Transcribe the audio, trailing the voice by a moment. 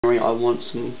I want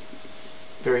some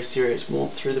very serious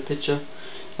warmth through the picture.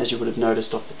 As you would have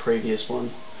noticed off the previous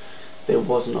one, there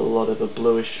wasn't a lot of a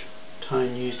bluish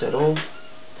tone used at all.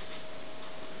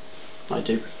 I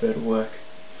do prefer to work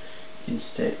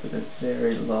instead with a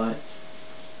very light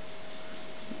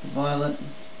violet.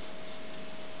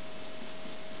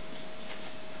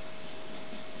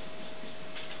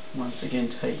 Once again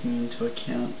taking into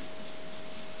account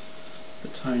the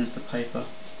tone of the paper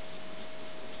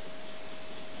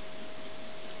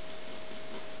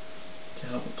to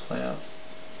help it play out.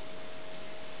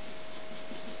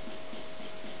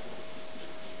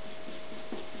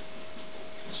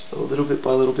 Just a little bit by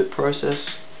little bit process.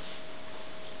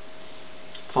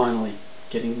 Finally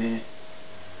getting there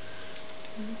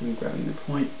and grabbing the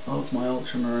point of my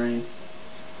ultramarine.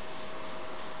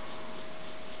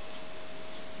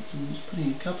 I'm just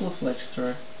putting a couple of flecks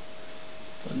through.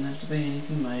 Doesn't have to be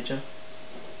anything major.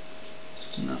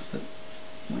 Just enough that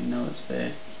we know it's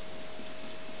there.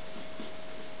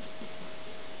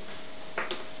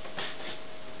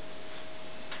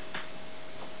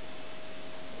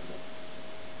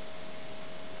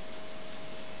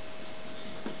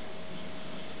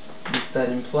 With that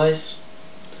in place,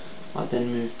 I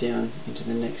then move down into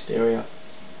the next area,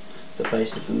 the base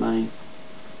of the mane.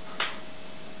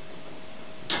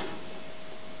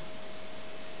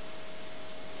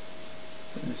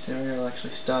 In this area I'll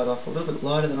actually start off a little bit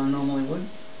lighter than I normally would.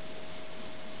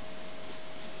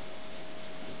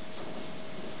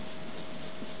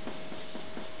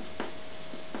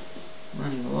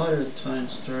 Running the lighter of the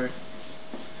tones through,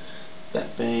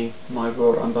 that being my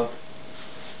raw umber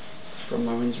from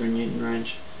my Winsor & Newton range.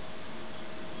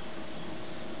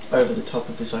 Over the top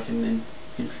of this I can then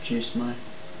introduce my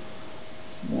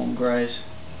warm greys.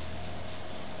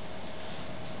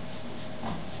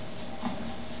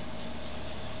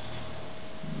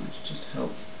 Let's just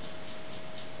help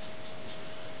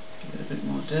give it a bit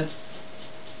more depth.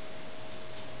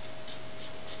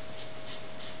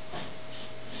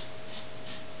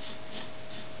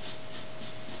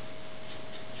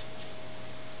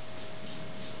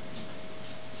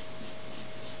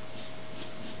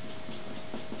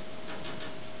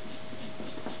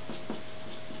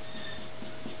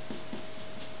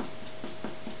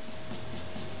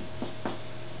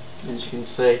 As you can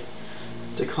see,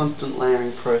 it's a constant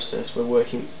layering process. We're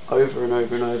working over and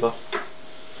over and over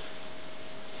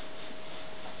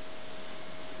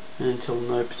until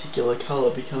no particular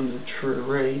colour becomes a true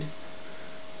read.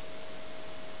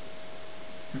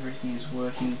 Everything is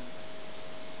working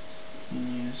in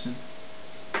unison.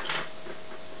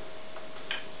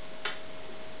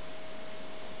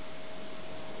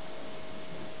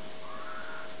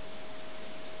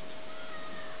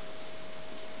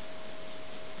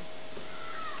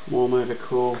 Warm over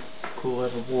cool, cool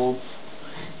over warm,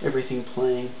 everything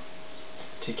playing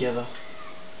together.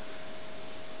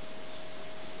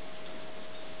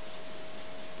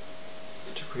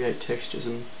 To create textures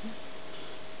and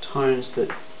tones that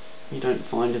you don't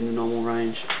find in the normal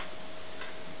range.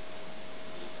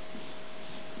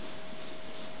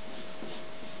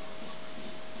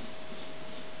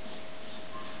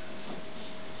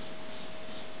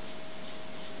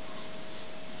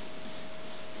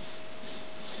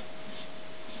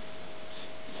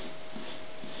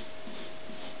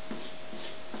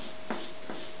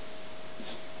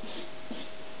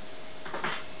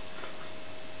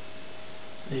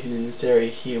 Even in this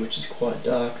area here, which is quite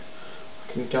dark,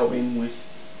 I can go in with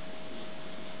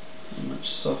a much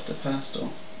softer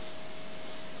pastel,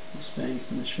 this being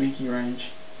from the Schminky range.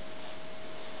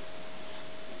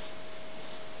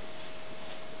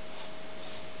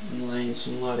 And lay in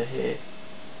some lighter hair,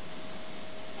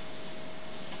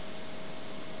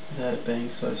 without it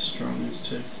being so strong as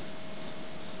to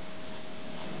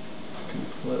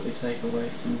completely take away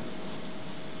from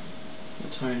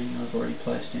the toning I've already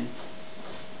placed in.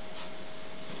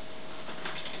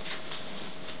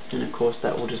 And of course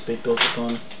that will just be built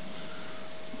upon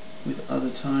with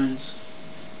other tones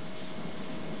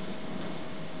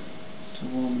to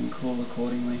warm and cool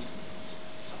accordingly.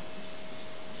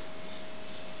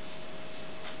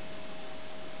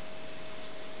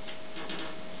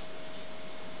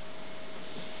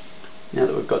 Now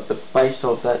that we've got the base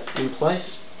of that in place,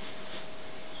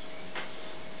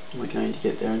 we're going to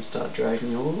get there and start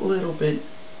dragging a little bit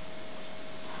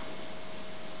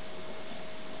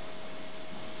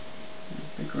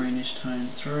the greenish tone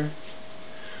through.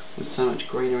 With so much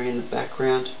greenery in the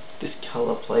background, this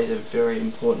colour plays a very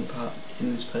important part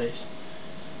in this piece.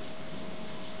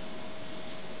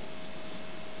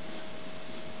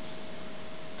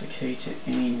 The key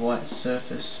to any white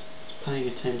surface is paying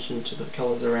attention to the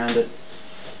colours around it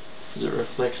as it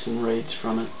reflects and reads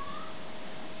from it.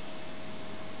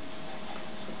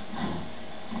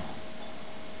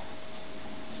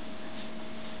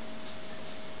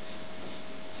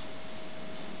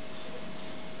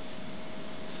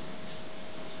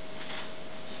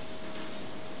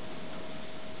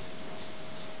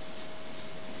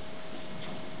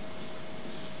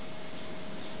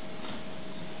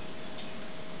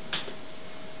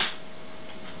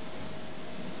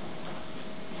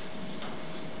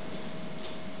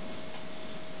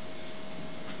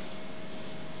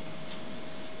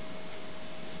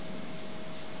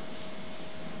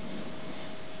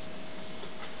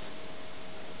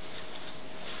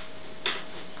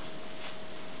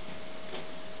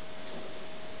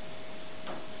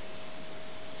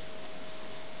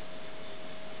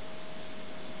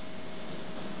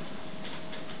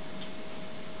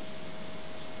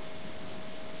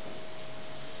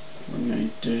 I'm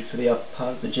going to do for the upper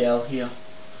part of the jowl here,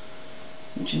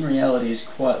 which in reality is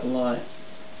quite light.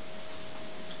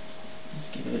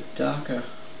 Let's give it a darker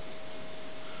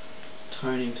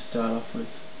toning to start off with.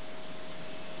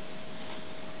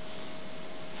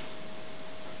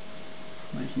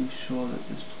 Making sure that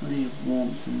there's plenty of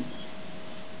warmth in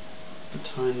the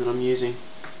tone that I'm using,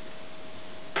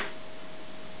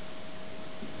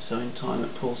 so in time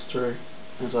it pulls through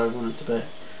as I want it to be.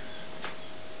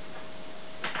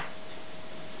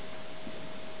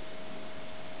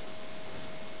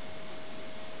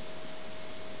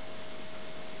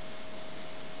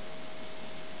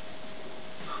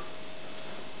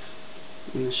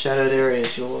 In the shadowed areas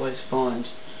you'll always find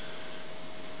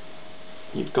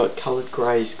you've got coloured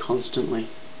greys constantly.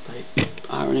 They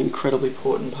are an incredibly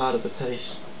important part of the piece.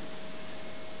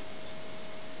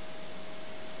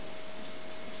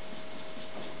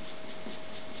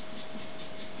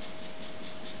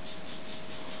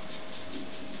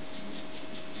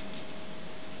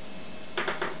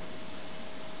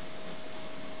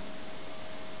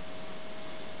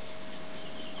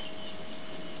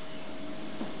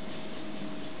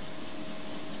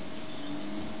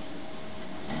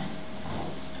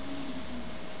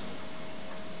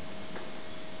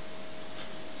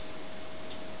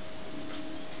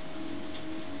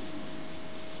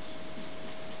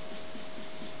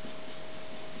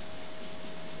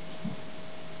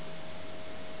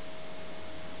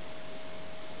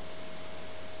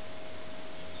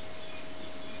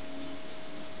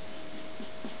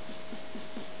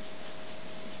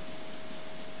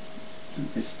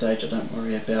 At this stage I don't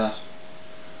worry about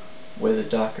where the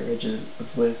darker edges of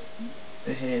where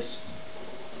the hairs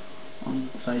on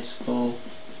the face fall.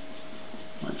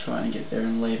 I might try and get there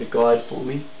and leave a guide for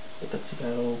me, but that's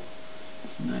about all.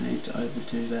 No need to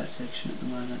overdo that section at the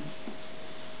moment.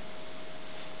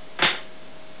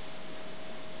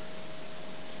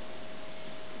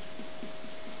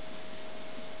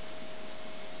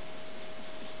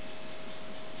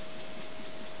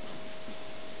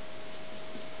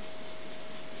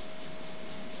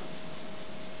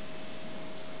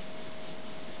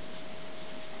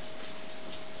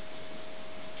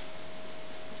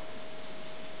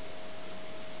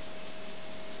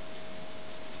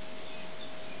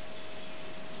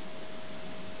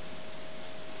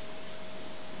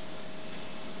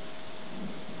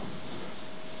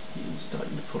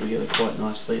 Starting to pull together quite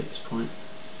nicely at this point.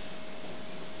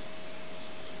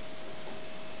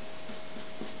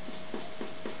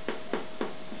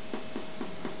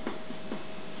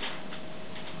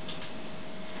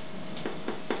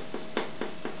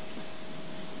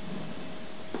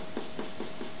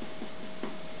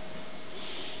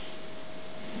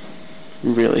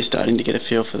 I'm really starting to get a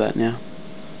feel for that now.